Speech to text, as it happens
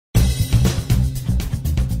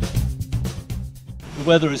the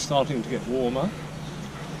weather is starting to get warmer,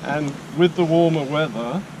 and with the warmer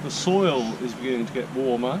weather the soil is beginning to get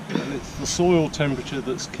warmer, and it's the soil temperature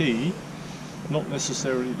that's key, not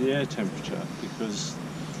necessarily the air temperature, because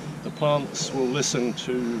the plants will listen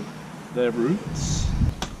to their roots.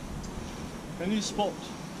 Can you spot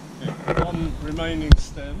one remaining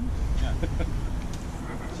stem? Yeah.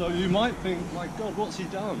 So you might think, my God, what's he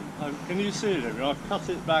done? Can you see it? I've cut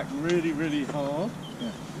it back really, really hard. Yeah.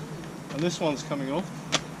 And this one's coming off.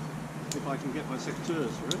 If I can get my secateurs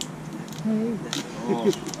for it.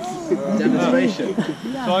 Demonstration.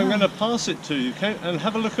 So I'm going to pass it to you, and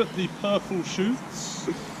have a look at the purple shoots.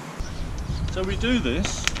 So we do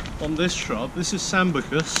this on this shrub. This is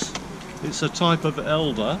Sambucus. It's a type of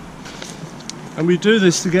elder. And we do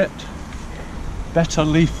this to get better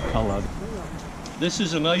leaf colour. This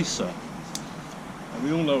is an Acer, and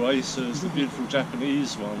we all know Acers, the beautiful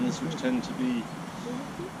Japanese ones, which tend to be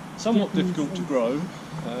somewhat difficult to grow,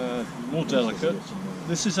 more delicate.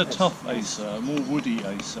 This is a tough Acer, a more woody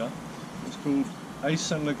Acer. It's called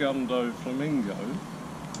Acer Negundo Flamingo.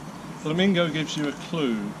 Flamingo gives you a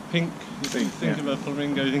clue. Pink, if you think of a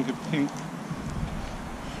flamingo, you think of pink.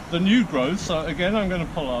 The new growth, so again I'm going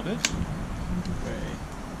to pollard it.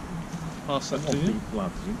 Pass that to you.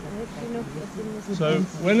 So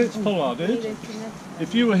when it's pollarded,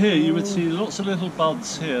 if you were here you would see lots of little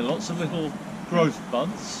buds here, lots of little growth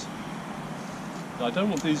buds. I don't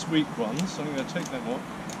want these weak ones, so I'm going to take them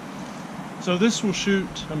off. So this will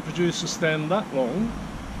shoot and produce a stem that long,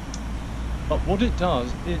 but what it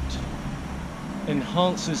does, it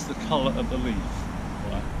enhances the colour of the leaf.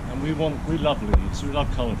 Right? And we love leaves, we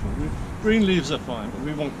love colourful. Green leaves are fine, but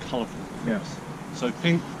we want colourful leaves. Yes. So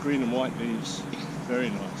pink, green and white leaves, very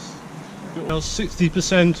nice.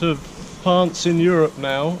 60% of plants in Europe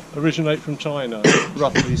now originate from China,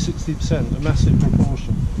 roughly 60%, a massive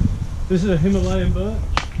proportion. This is a Himalayan birch.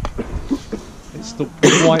 It's the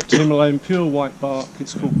white Himalayan, pure white bark.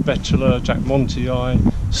 It's called Betula,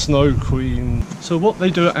 Jackmontii, Snow Queen. So what they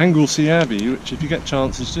do at Anglesey Abbey, which if you get a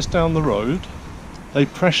chance is just down the road, they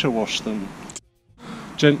pressure wash them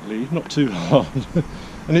gently, not too hard,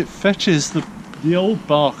 and it fetches the old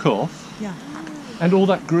bark off, and all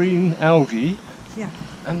that green algae,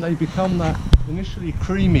 and they become that initially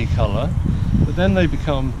creamy colour, but then they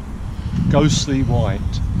become ghostly white.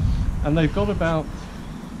 And they've got about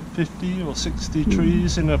 50 or 60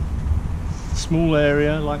 trees in a small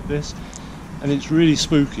area like this, and it's really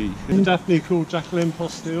spooky. It's a Daphne called Jacqueline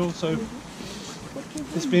Postile, so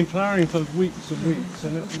it's been flowering for weeks and weeks,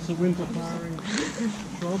 and it's a winter flowering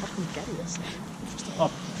shrub.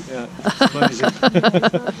 Oh, yeah, it's amazing.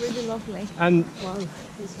 Really lovely. And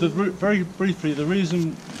very briefly, the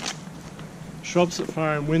reason shrubs that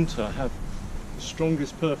flower in winter have the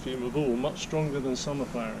strongest perfume of all, much stronger than summer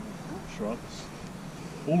flowering shrubs,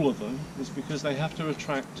 all of them, is because they have to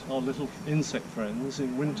attract our little insect friends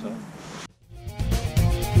in winter.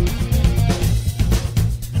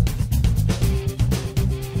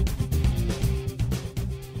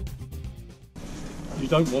 You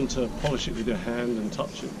don't want to polish it with your hand and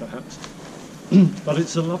touch it perhaps, but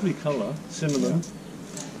it's a lovely colour, cinnamon,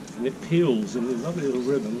 and it peels in these lovely little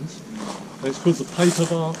ribbons. And it's called the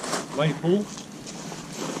paperbark maple,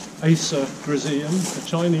 Acer griseum, a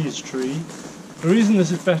Chinese tree. The reason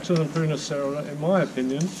this is better than Prunus cerula, in my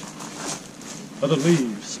opinion, are the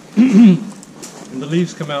leaves. And the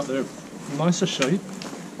leaves come out, they're nicer shape,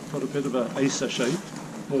 got a bit of an Acer shape,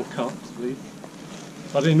 more cut leaf.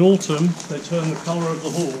 But in autumn, they turn the colour of the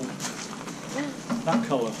hall, that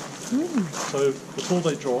colour. So before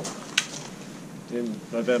they drop, in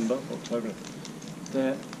November, October,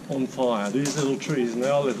 they're on fire. These little trees, and they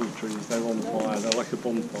are little trees, they're on fire, they're like a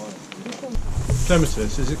bonfire.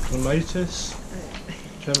 Clematis, is it clematis?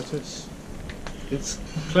 Clematis? It's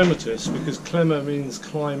clematis because clema means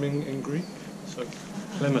climbing in Greek, so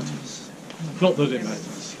clematis. Not that it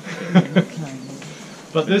matters.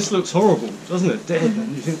 But this looks horrible, doesn't it? Dead,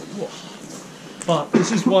 and you think, what? But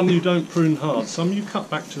this is one you don't prune hard. Some you cut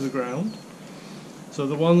back to the ground. So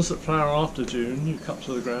the ones that flower after June, you cut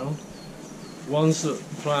to the ground. Ones that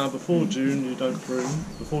flower before June, you don't prune.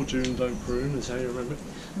 Before June, don't prune, is how you remember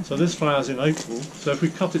it. So this flowers in April. So if we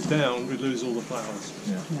cut it down, we lose all the flowers.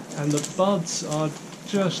 Yeah. And the buds are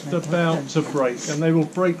just about to break, and they will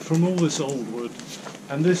break from all this old wood.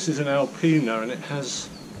 And this is an alpina, and it has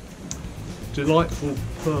delightful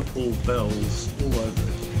purple bells all over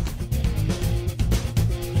it.